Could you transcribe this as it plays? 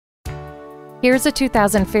Here's a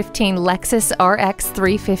 2015 Lexus RX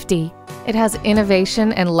 350. It has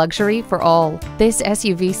innovation and luxury for all. This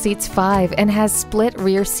SUV seats 5 and has split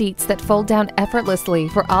rear seats that fold down effortlessly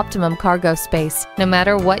for optimum cargo space. No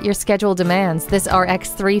matter what your schedule demands, this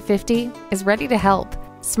RX 350 is ready to help.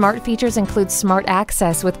 Smart features include smart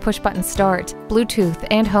access with push-button start, Bluetooth,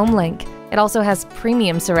 and HomeLink. It also has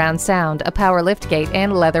premium surround sound, a power liftgate,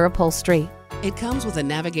 and leather upholstery. It comes with a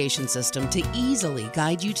navigation system to easily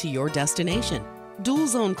guide you to your destination. Dual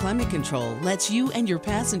zone climate control lets you and your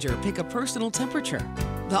passenger pick a personal temperature.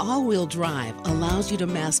 The all-wheel drive allows you to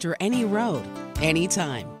master any road,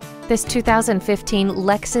 anytime. This 2015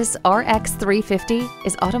 Lexus RX 350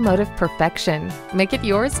 is automotive perfection. Make it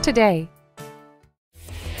yours today.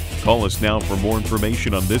 Call us now for more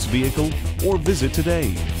information on this vehicle or visit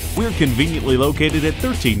today. We're conveniently located at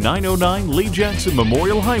 13909 Lee Jackson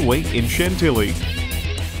Memorial Highway in Chantilly.